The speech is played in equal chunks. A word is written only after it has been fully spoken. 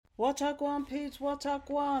What I want, Pete, what I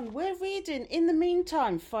want. We're reading, in the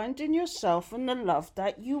meantime, finding yourself and the love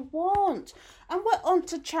that you want. And we're on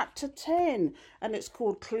to chapter 10, and it's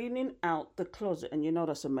called Cleaning Out the Closet. And you know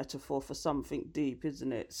that's a metaphor for something deep,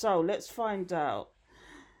 isn't it? So let's find out.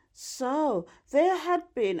 So there had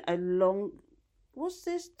been a long What's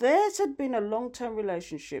this? Theirs had been a long term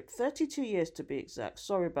relationship, 32 years to be exact.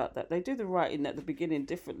 Sorry about that. They do the writing at the beginning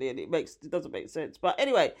differently and it doesn't make sense. But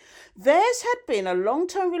anyway, theirs had been a long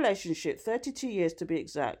term relationship, 32 years to be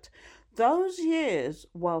exact. Those years,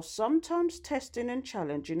 while sometimes testing and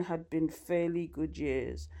challenging, had been fairly good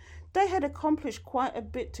years. They had accomplished quite a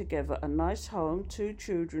bit together, a nice home, two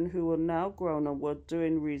children who were now grown and were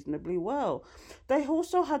doing reasonably well. They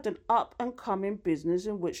also had an up and coming business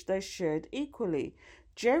in which they shared equally.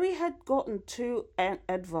 Jerry had gotten two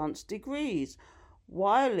advanced degrees.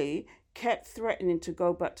 Wiley kept threatening to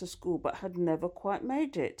go back to school but had never quite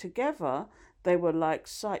made it. Together, they were like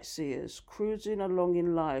sightseers, cruising along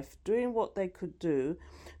in life, doing what they could do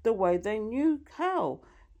the way they knew how,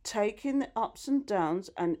 taking the ups and downs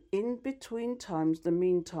and in between times the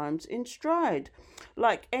mean times in stride.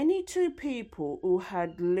 Like any two people who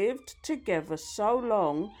had lived together so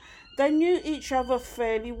long, they knew each other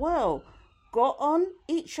fairly well, got on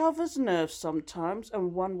each other's nerves sometimes,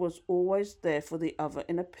 and one was always there for the other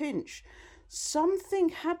in a pinch. Something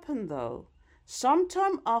happened though.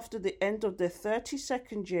 Sometime after the end of their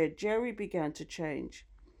 32nd year, Jerry began to change.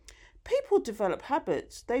 People develop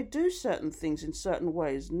habits. They do certain things in certain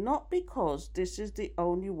ways, not because this is the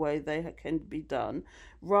only way they can be done.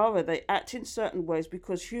 Rather, they act in certain ways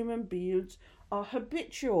because human beings are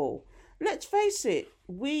habitual. Let's face it,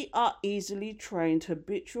 we are easily trained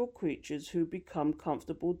habitual creatures who become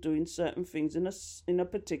comfortable doing certain things in a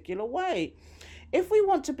particular way. If we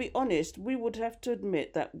want to be honest, we would have to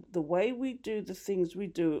admit that the way we do the things we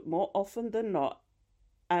do more often than not,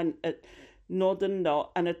 and nor than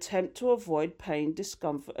not, an attempt to avoid pain,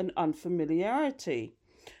 discomfort, and unfamiliarity,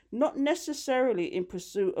 not necessarily in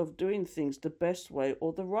pursuit of doing things the best way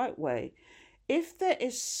or the right way, if there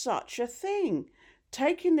is such a thing.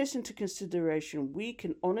 Taking this into consideration, we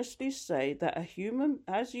can honestly say that as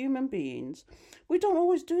human beings, we don't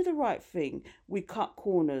always do the right thing. We cut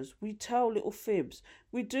corners, we tell little fibs,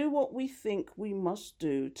 we do what we think we must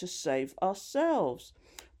do to save ourselves.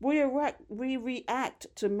 We react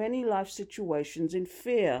to many life situations in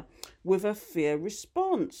fear, with a fear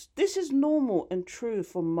response. This is normal and true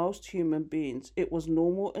for most human beings. It was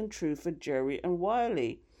normal and true for Jerry and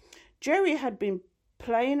Wiley. Jerry had been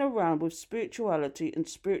playing around with spirituality and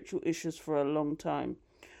spiritual issues for a long time.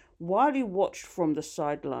 Wiley watched from the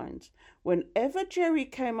sidelines. Whenever Jerry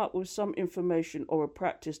came up with some information or a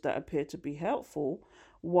practice that appeared to be helpful,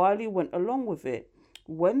 Wiley went along with it.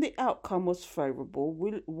 When the outcome was favourable,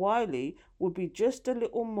 Wiley would be just a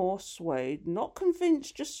little more swayed, not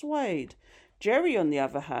convinced, just swayed. Jerry, on the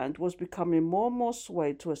other hand, was becoming more and more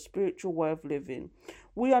swayed to a spiritual way of living.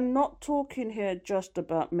 We are not talking here just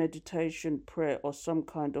about meditation, prayer, or some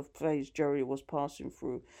kind of phase Jerry was passing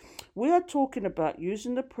through. We are talking about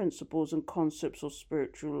using the principles and concepts of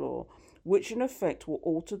spiritual law, which in effect will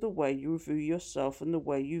alter the way you view yourself and the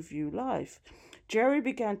way you view life. Jerry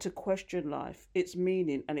began to question life, its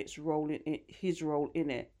meaning, and his role in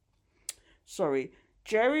it.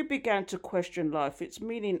 Jerry began to question life, its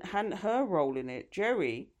meaning, and her role in it.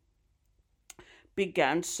 Jerry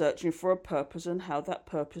began searching for a purpose and how that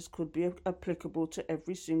purpose could be applicable to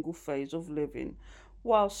every single phase of living,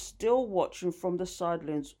 while still watching from the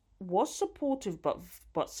sidelines, was supportive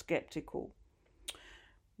but skeptical.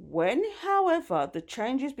 When, however, the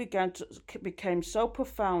changes became so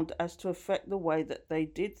profound as to affect the way that they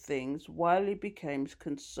did things, Wiley became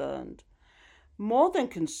concerned. More than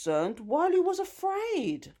concerned, Wiley was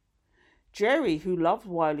afraid. Jerry, who loved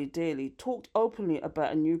Wiley dearly, talked openly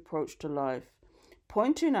about a new approach to life,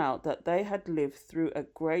 pointing out that they had lived through a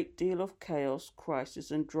great deal of chaos, crisis,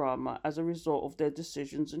 and drama as a result of their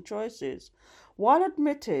decisions and choices. While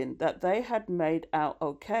admitting that they had made out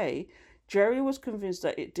okay, Jerry was convinced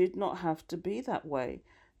that it did not have to be that way.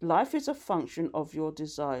 Life is a function of your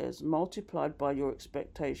desires, multiplied by your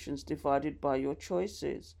expectations, divided by your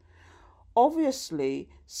choices. Obviously,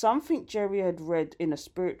 something Jerry had read in a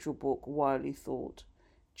spiritual book, Wiley thought.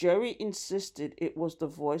 Jerry insisted it was the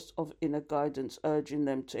voice of inner guidance urging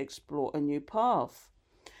them to explore a new path.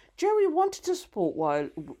 Jerry wanted to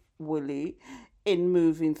support Willie in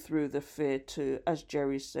moving through the fear to, as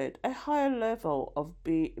Jerry said, a higher level of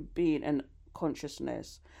being and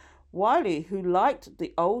consciousness. Wiley, who liked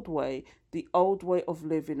the old way of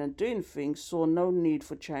living and doing things, saw no need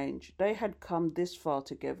for change. They had come this far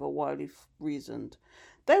together, Wiley reasoned.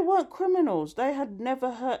 They weren't criminals. They had never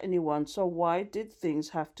hurt anyone, so why did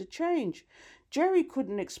things have to change? Jerry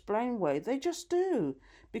couldn't explain why. They just do.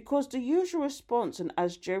 Because the usual response, and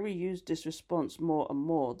as Jerry used this response more and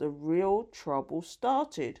more, the real trouble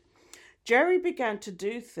started. Jerry began to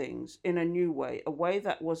do things in a way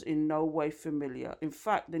that was in no way familiar. In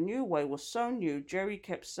fact, the new way was so new, Jerry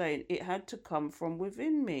kept saying it had to come from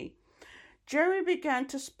within me. Jerry began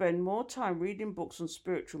to spend more time reading books on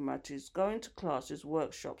spiritual matters, going to classes,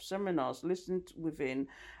 workshops, seminars, listening within,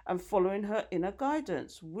 and following her inner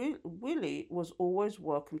guidance. Willie was always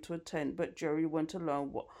welcome to attend, but Jerry went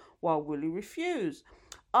alone while Willie refused.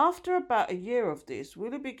 After about a year of this,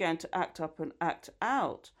 Willie began to act up and act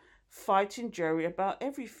out, fighting Jerry about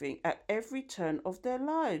everything at every turn of their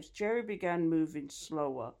lives. Jerry began moving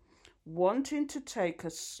slower, wanting to take a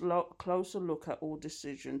closer look at all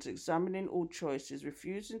decisions, examining all choices,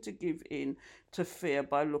 refusing to give in to fear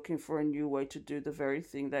by looking for a new way to do the very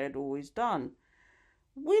thing they had always done.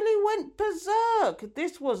 Willie went berserk.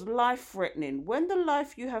 This was life-threatening. When the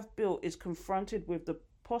life you have built is confronted with the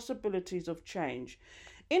possibilities of change,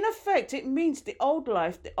 in effect, it means the old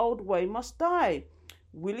life, the old way must die.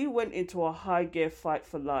 Willie went into a high-gear fight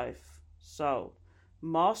for life. So,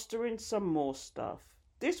 mastering some more stuff.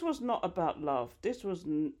 This was not about love. There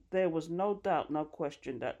was no doubt, no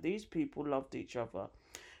question that these people loved each other.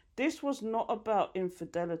 This was not about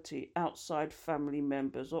infidelity, outside family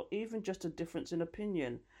members, or even just a difference in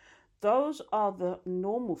opinion. Those are the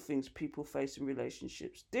normal things people face in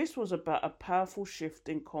relationships. This was about a powerful shift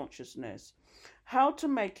in consciousness. How to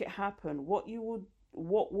make it happen, what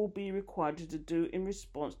will be required to do in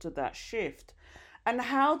response to that shift, and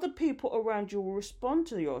how the people around you will respond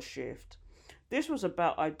to your shift. This was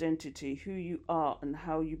about identity, who you are, and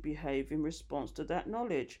how you behave in response to that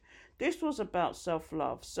knowledge. This was about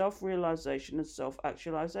self-love, self-realization, and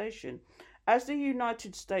self-actualization. As the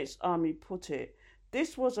United States Army put it,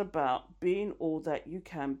 this was about being all that you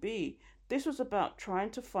can be. This was about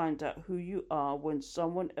trying to find out who you are when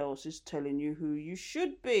someone else is telling you who you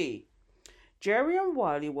should be. Jerry and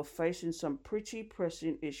Wiley were facing some pretty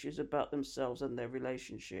pressing issues about themselves and their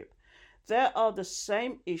relationship. There are the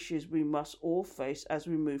same issues we must all face as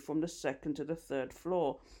we move from the second to the third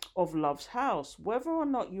floor of love's house. Whether or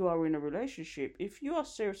not you are in a relationship, if you are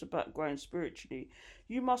serious about growing spiritually,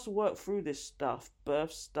 you must work through this stuff,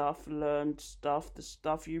 birth stuff, learned stuff, the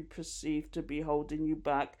stuff you perceive to be holding you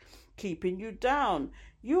back, keeping you down.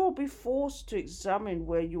 You will be forced to examine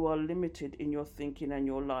where you are limited in your thinking and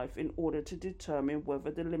your life in order to determine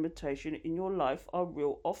whether the limitations in your life are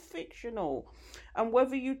real or fictional, and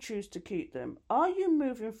whether you choose to keep them. Are you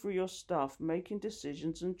moving through your stuff, making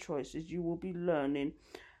decisions and choices? You will be learning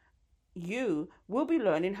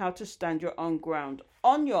how to stand your own ground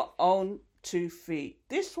on your own 2 feet.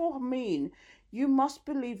 This will mean you must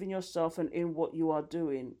believe in yourself and in what you are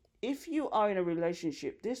doing. If you are in a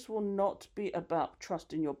relationship, this will not be about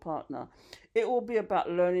trusting your partner. It will be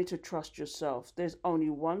about learning to trust yourself. There's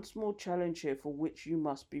only one small challenge here for which you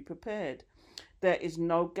must be prepared. There is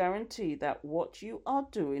no guarantee that what you are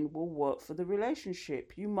doing will work for the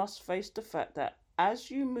relationship. You must face the fact that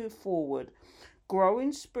as you move forward,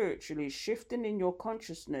 growing spiritually, shifting in your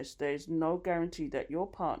consciousness, there is no guarantee that your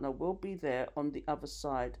partner will be there on the other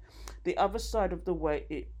side of the way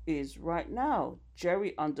it is right now.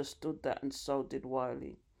 Jerry understood that, and so did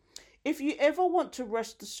Wiley. If you ever want to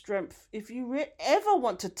ever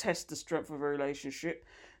want to test the strength of a relationship,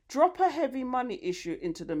 drop a heavy money issue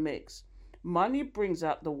into the mix. Money brings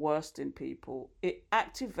out the worst in people. It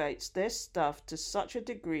activates their stuff to such a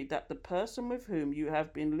degree that the person with whom you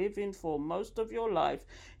have been living for most of your life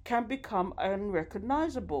can become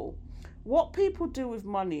unrecognizable. What people do with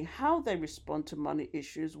money, how they respond to money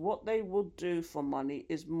issues, what they will do for money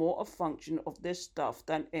is more a function of their stuff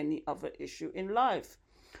than any other issue in life.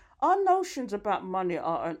 Our notions about money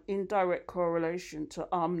are an indirect correlation to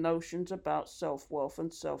our notions about self-worth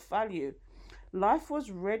and self-value. Life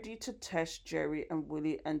was ready to test Jerry and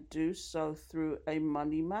Willie and do so through a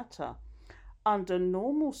money matter. Under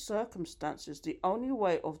normal circumstances, the only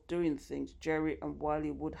way of doing things, Jerry and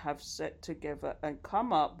Wiley would have set together and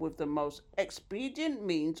come up with the most expedient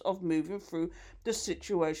means of moving through the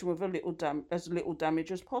situation with as little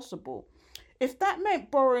damage as possible. If that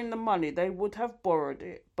meant borrowing the money, they would have borrowed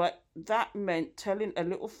it, but that meant telling a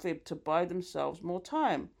little fib to buy themselves more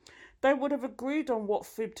time. They would have agreed on what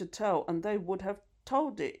fib to tell, and they would have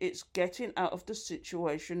told it. It's getting out of the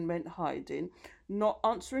situation meant hiding, not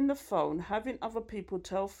answering the phone, having other people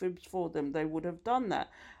tell fibs for them. They would have done that,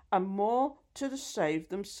 and more to save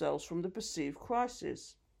themselves from the perceived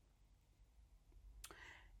crisis.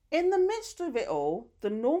 In the midst of it all, the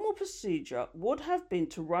normal procedure would have been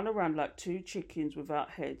to run around like two chickens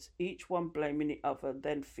without heads, each one blaming the other,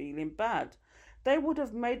 then feeling bad. They would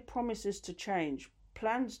have made promises to change,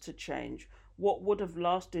 plans to change, what would have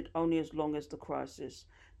lasted only as long as the crisis.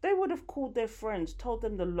 They would have called their friends, told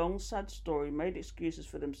them the long, sad story, made excuses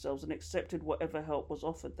for themselves, and accepted whatever help was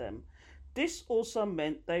offered them. This also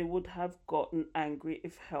meant they would have gotten angry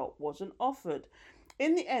if help wasn't offered.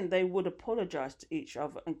 In the end, they would apologize to each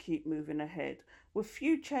other and keep moving ahead, with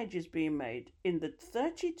few changes being made. In the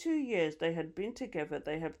 32 years they had been together,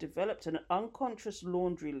 they have developed an unconscious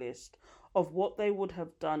laundry list of what they would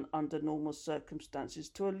have done under normal circumstances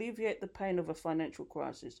to alleviate the pain of a financial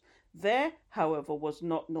crisis. There, however, was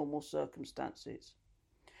not normal circumstances.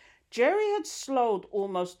 Jerry had slowed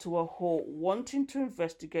almost to a halt, wanting to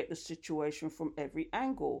investigate the situation from every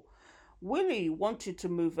angle. Willie wanted to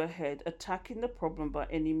move ahead, attacking the problem by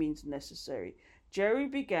any means necessary. Jerry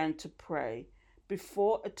began to pray.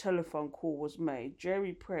 Before a telephone call was made,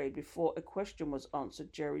 Jerry prayed. Before a question was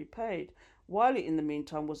answered, Jerry paid. Wiley, in the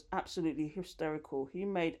meantime, was absolutely hysterical. He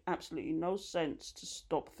made absolutely no sense to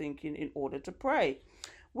stop thinking in order to pray.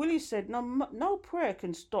 Willie said, no prayer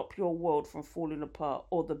can stop your world from falling apart,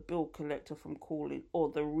 or the bill collector from calling, or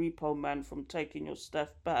the repo man from taking your stuff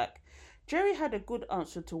back. Jerry had a good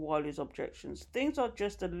answer to Wiley's objections. Things are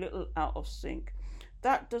just a little out of sync.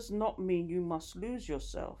 That does not mean you must lose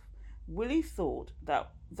yourself. Willie thought that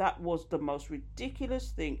was the most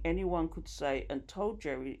ridiculous thing anyone could say, and told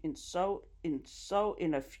Jerry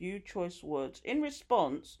in a few choice words. In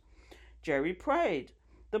response, Jerry prayed.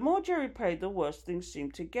 The more Jerry prayed, the worse things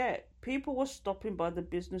seemed to get. People were stopping by the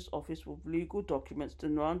business office with legal documents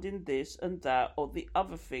demanding this and that or the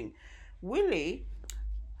other thing. Willie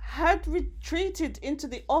had retreated into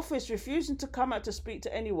the office, refusing to come out to speak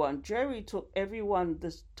to anyone. Jerry told everyone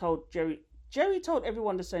the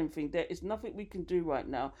same thing. There is nothing we can do right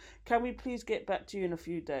now. Can we please get back to you in a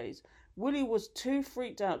few days? Willie was too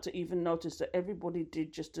freaked out to even notice that everybody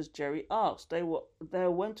did just as Jerry asked. They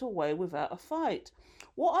went away without a fight.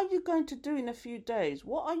 What are you going to do in a few days?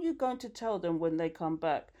 What are you going to tell them when they come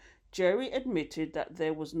back? Jerry admitted that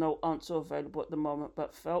there was no answer available at the moment,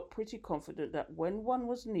 but felt pretty confident that when one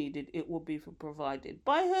was needed, it would be provided.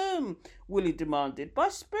 By whom? Willie demanded. By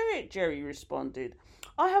Spirit, Jerry responded.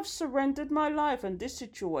 I have surrendered my life and this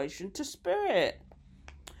situation to Spirit.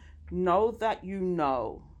 Know that you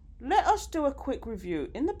know. Let us do a quick review.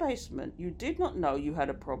 In the basement, you did not know you had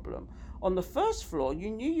a problem. On the first floor,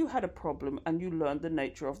 you knew you had a problem and you learned the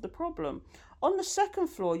nature of the problem. On the second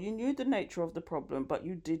floor, you knew the nature of the problem, but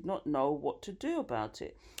you did not know what to do about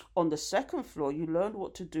it. On the second floor, you learned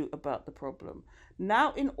what to do about the problem.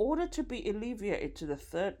 Now, in order to be elevated to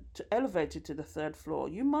the third floor,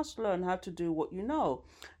 you must learn how to do what you know.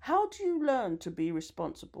 How do you learn to be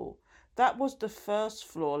responsible? That was the first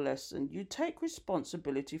floor lesson. You take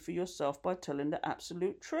responsibility for yourself by telling the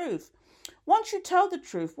absolute truth. Once you tell the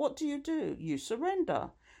truth, what do? You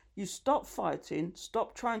surrender. You stop fighting,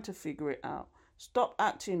 stop trying to figure it out. Stop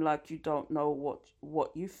acting like you don't know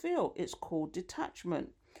what you feel. It's called detachment.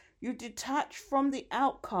 You detach from the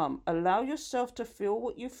outcome. Allow yourself to feel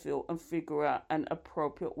what you feel and figure out an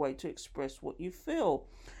appropriate way to express what you feel.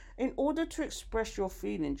 In order to express your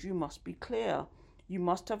feelings, you must be clear. You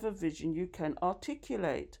must have a vision you can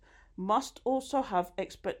articulate. Must also have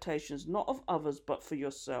expectations, not of others, but for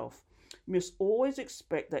yourself. You must always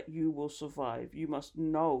expect that you will survive. You must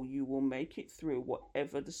know you will make it through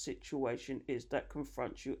whatever the situation is that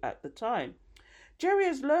confronts you at the time. Jerry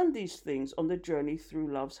has learned these things on the journey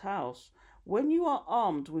through Love's House. When you are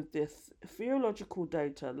armed with the theological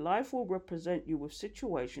data, life will represent you with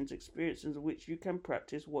situations, experiences in which you can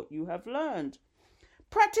practice what you have learned.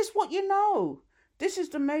 Practice what you know. This is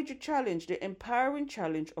the major challenge, the empowering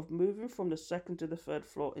challenge of moving from the second to the third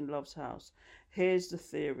floor in Love's House. Here's the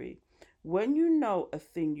theory. When you know a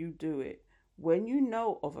thing, you do it. When you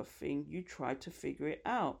know of a thing, you try to figure it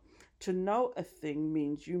out. To know a thing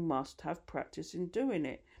means you must have practice in doing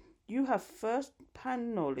it. You have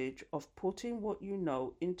first-hand knowledge of putting what you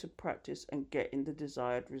know into practice and getting the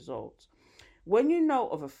desired results. When you know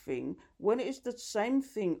of a thing, when it is the same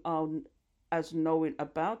thing as knowing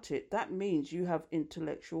about it, that means you have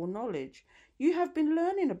intellectual knowledge. You have been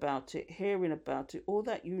learning about it, hearing about it. All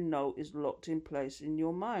that you know is locked in place in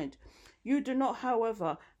your mind. You do not,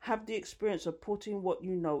 however, have the experience of putting what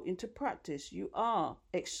you know into practice. You are,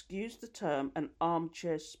 excuse the term, an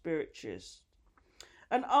armchair spiritist.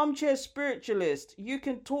 An armchair spiritualist. You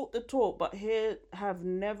can talk the talk, but here have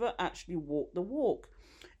never actually walked the walk.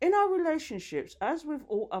 In our relationships, as with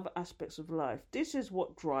all other aspects of life, this is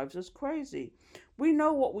what drives us crazy. We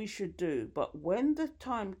know what we should do, but when the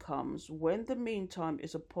time comes, when the meantime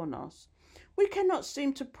is upon us, we cannot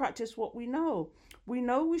seem to practice what we know. We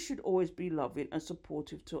know we should always be loving and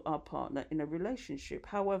supportive to our partner in a relationship.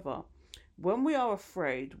 However, when we are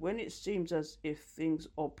afraid, when it seems as if things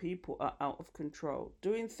or people are out of control,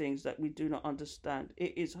 doing things that we do not understand,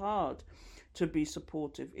 it is hard to be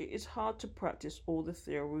supportive. It is hard to practice all the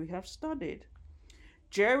theory we have studied.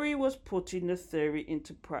 Jerry was putting the theory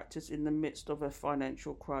into practice in the midst of a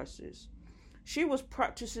financial crisis. She was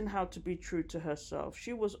practicing how to be true to herself.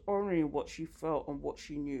 She was honoring what she felt and what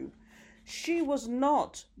she knew. She was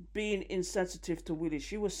not being insensitive to Willie.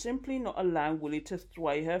 She was simply not allowing Willie to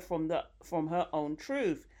sway her from her own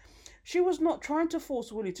truth. She was not trying to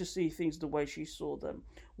force Willie to see things the way she saw them.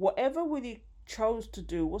 Whatever Willie chose to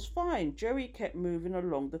do was fine. Jerry kept moving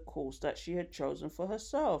along the course that she had chosen for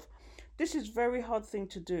herself. This is a very hard thing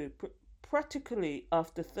to do, practically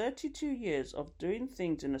after 32 years of doing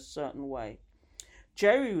things in a certain way.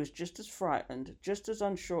 Jerry was just as frightened, just as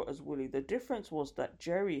unsure as Willie. The difference was that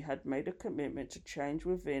Jerry had made a commitment to change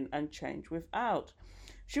within and change without.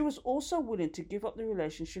 She was also willing to give up the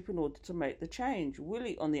relationship in order to make the change.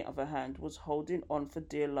 Willie, on the other hand, was holding on for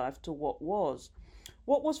dear life to what was.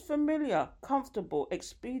 What was familiar, comfortable,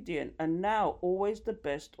 expedient, and now always the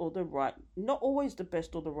best or the right, not always the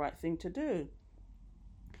best or the right thing to do.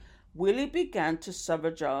 Willie began to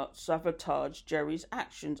sabotage Jerry's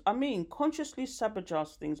actions. Consciously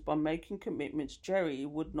sabotage things by making commitments Jerry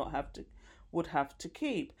would have to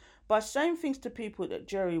keep, by saying things to people that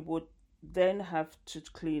Jerry would then have to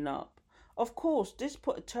clean up. Of course, this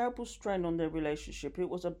put a terrible strain on their relationship. It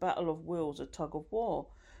was a battle of wills, a tug of war.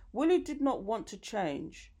 Willie did not want to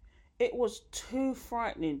change. It was too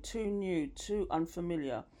frightening, too new, too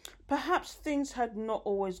unfamiliar. Perhaps things had not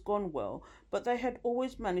always gone well, but they had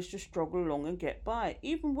always managed to struggle along and get by.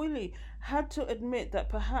 Even Willie had to admit that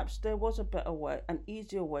perhaps there was a better way, an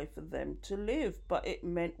easier way for them to live, but it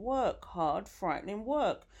meant work, hard, frightening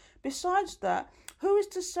work. Besides that, who is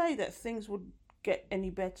to say that things would get any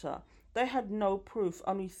better? They had no proof,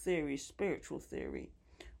 only theory, spiritual theory.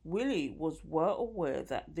 Willie was well aware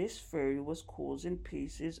that this theory was causing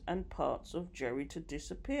pieces and parts of Jerry to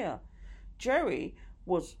disappear. Jerry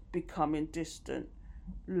was becoming distant,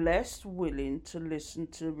 less willing to listen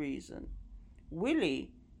to reason. Willie's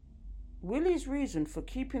reason for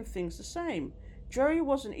keeping things the same. Jerry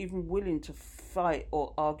wasn't even willing to fight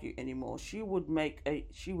or argue anymore. She would make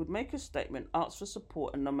a statement, ask for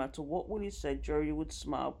support, and no matter what Willie said, Jerry would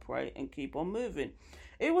smile, pray, and keep on moving.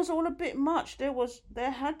 It was all a bit much.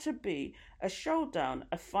 There had to be a showdown,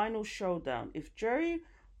 a final showdown. If Jerry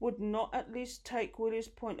would not at least take Willie's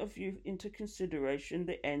point of view into consideration,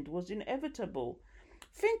 the end was inevitable.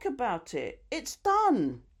 Think about it. It's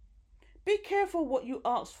done. Be careful what you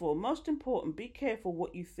ask for. Most important, be careful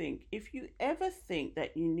what you think. If you ever think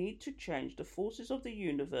that you need to change, the forces of the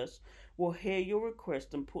universe will hear your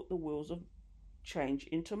request and put the wheels of change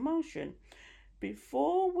into motion.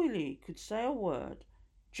 Before Willie could say a word,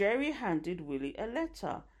 Jerry handed Willie a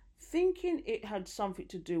letter. Thinking it had something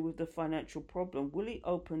to do with the financial problem, Willie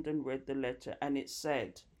opened and read the letter, and it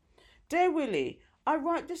said, "Dear Willie, I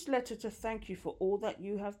write this letter to thank you for all that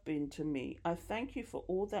you have been to me. I thank you for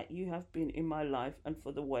all that you have been in my life and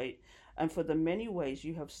for the many ways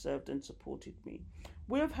you have served and supported me.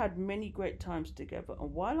 We have had many great times together,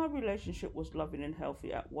 and while our relationship was loving and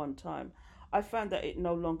healthy at one time, I found that it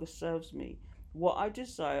no longer serves me, what I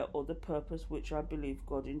desire, or the purpose which I believe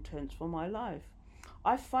God intends for my life.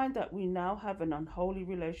 I find that we now have an unholy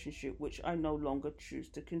relationship which I no longer choose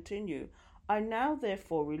to continue. I now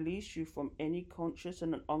therefore release you from any conscious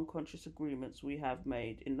and unconscious agreements we have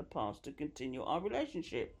made in the past to continue our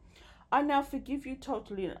relationship. I now forgive you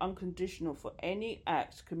totally and unconditional for any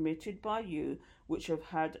acts committed by you which have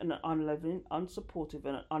had an unloving, unsupportive,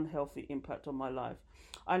 and unhealthy impact on my life.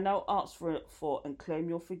 I now ask for and claim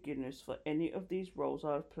your forgiveness for any of these roles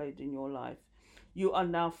I have played in your life. You are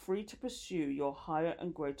now free to pursue your higher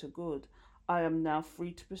and greater good. I am now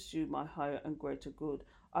free to pursue my higher and greater good.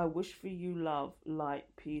 I wish for you love, light,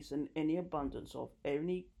 peace, and any abundance of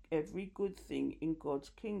every good thing in God's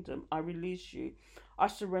kingdom. I release you. I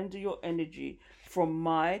surrender your energy from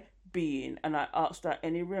my being, and I ask that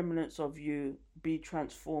any remnants of you be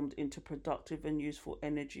transformed into productive and useful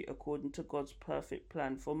energy according to God's perfect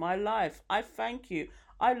plan for my life. I thank you.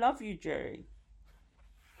 I love you, Jerry."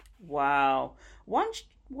 Wow. Once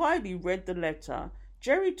Wiley read the letter,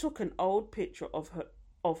 Jerry took an old picture of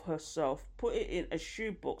of herself, put it in a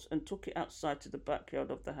shoebox, and took it outside to the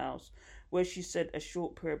backyard of the house, where she said a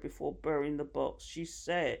short prayer before burying the box. She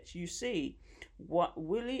said, "You see, what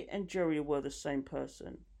Willie and Jerry were the same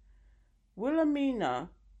person. Wilhelmina,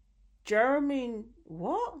 Jeremy,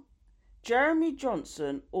 what? Jeremy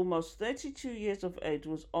Johnson, almost 32 years of age,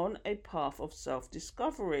 was on a path of self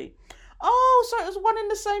discovery." Oh, so it was one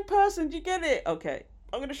and the same person. Do you get it? Okay,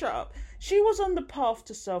 I'm going to shut up. She was on the path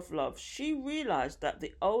to self love. She realized that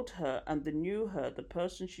the old her and the new her, the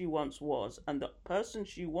person she once was and the person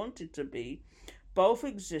she wanted to be, both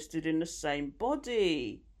existed in the same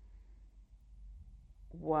body.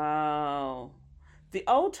 Wow. The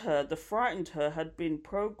old her, the frightened her, had been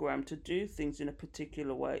programmed to do things in a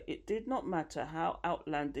particular way. It did not matter how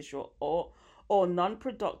outlandish or non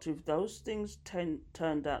productive those things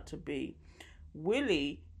turned out to be.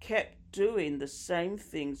 Willie kept doing the same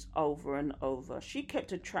things over and over. She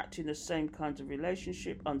kept attracting the same kinds of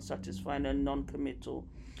relationship, unsatisfying and non committal.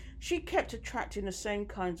 She kept attracting the same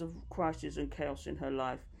kinds of crises and chaos in her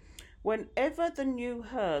life. Whenever the new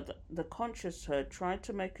her, the conscious her, tried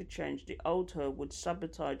to make a change, the old her would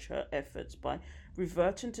sabotage her efforts by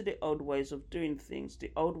reverting to the old ways of doing things,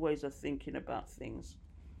 the old ways of thinking about things.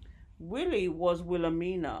 Willie was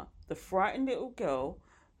Wilhelmina, the frightened little girl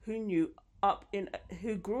who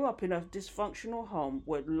who grew up in a dysfunctional home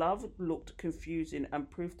where love looked confusing and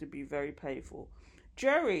proved to be very painful.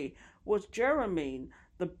 Jerry was Jeremine,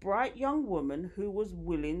 the bright young woman who was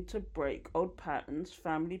willing to break old patterns,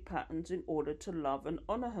 family patterns, in order to love and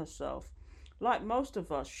honor herself. Like most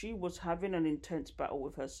of us, she was having an intense battle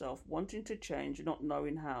with herself, wanting to change, not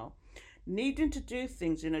knowing how. Needing to do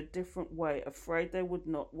things in a different way, afraid they would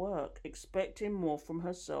not work, expecting more from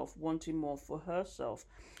herself, wanting more for herself,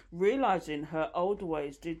 realizing her old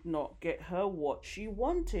ways did not get her what she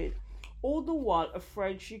wanted, all the while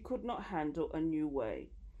afraid she could not handle a new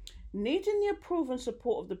way. Needing the approval and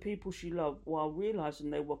support of the people she loved while realizing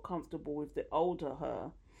they were comfortable with the older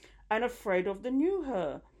her and afraid of the new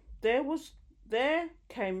her. There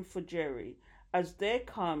came for Jerry, as there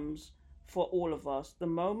comes for all of us, the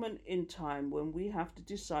moment in time when we have to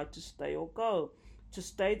decide to stay or go, to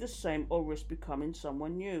stay the same or risk becoming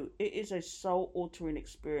someone new. It is a soul altering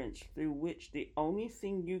experience through which the only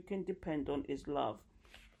thing you can depend on is love.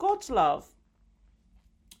 God's love.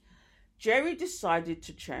 Jerry decided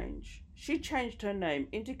to change. She changed her name,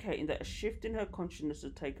 indicating that a shift in her consciousness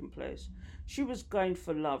had taken place. She was going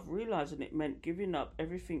for love, realizing it meant giving up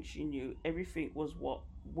everything she knew, everything was what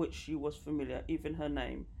which she was familiar, even her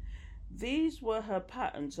name. These were her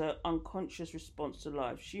patterns, her unconscious response to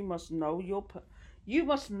life. You must know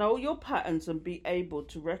your patterns and be able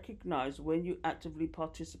to recognize when you actively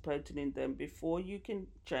participated in them before you can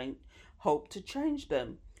hope to change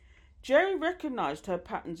them. Jerry recognized her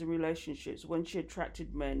patterns in relationships, when she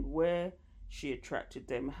attracted men, where she attracted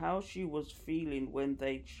them, how she was feeling when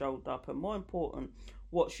they showed up, and more important,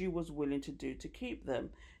 what she was willing to do to keep them.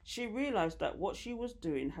 She realized that what she was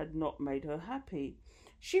doing had not made her happy.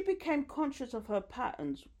 She became conscious of her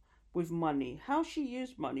patterns with money, how she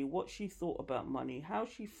used money, what she thought about money, how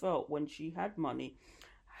she felt when she had money,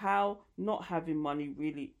 how not having money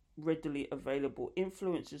really readily available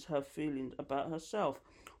influences her feelings about herself.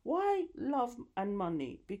 Why love and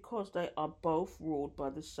money? Because they are both ruled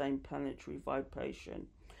by the same planetary vibration.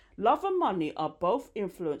 Love and money are both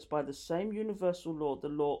influenced by the same universal law, the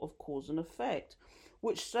law of cause and effect,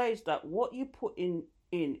 which says that what you put in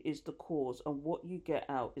is the cause and what you get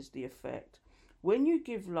out is the effect. When you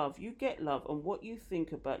give love, you get love, and what you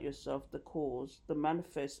think about yourself, the cause, the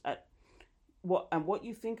manifest at what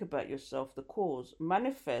you think about yourself, the cause,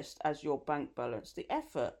 manifest as your bank balance, the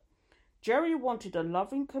effort. Jerry wanted a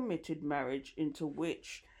loving, committed marriage into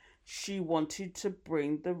which she wanted to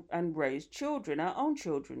and raise children, our own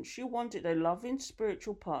children. She wanted a loving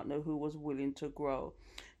spiritual partner who was willing to grow.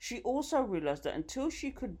 She also realized that until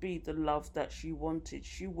she could be the love that she wanted,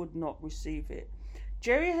 she would not receive it.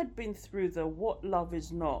 Jerry had been through the what love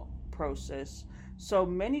is not process so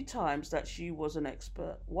many times that she was an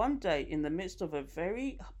expert. One day, in the midst of a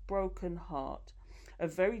very broken heart, a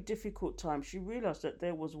very difficult time, she realized that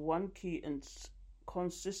there was one key and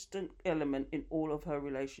consistent element in all of her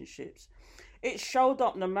relationships. It showed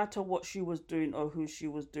up no matter what she was doing or who she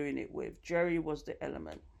was doing it with. Jerry was the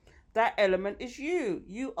element. That element is you.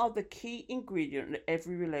 You are the key ingredient in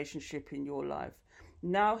every relationship in your life.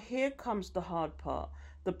 Now, here comes the hard part,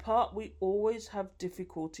 the part we always have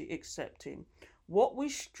difficulty accepting. What we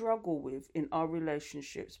struggle with in our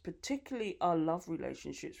relationships, particularly our love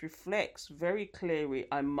relationships, reflects very clearly,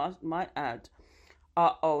 might add,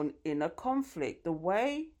 our own inner conflict. The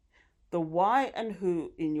way The why and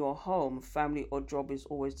who in your home, family, or job is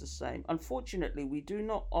always the same. Unfortunately, we do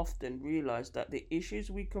not often realize that the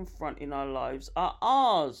issues we confront in our lives are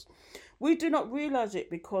ours. We do not realize it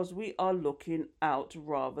because we are looking out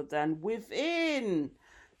rather than within.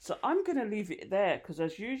 So I'm going to leave it there because,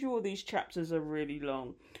 as usual, these chapters are really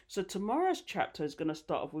long. So tomorrow's chapter is going to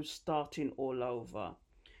start off with starting all over.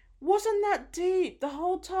 Wasn't that deep? The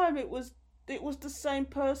whole time it was the same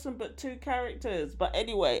person but two characters. But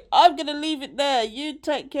anyway, I'm gonna leave it there. You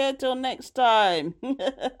take care till next time.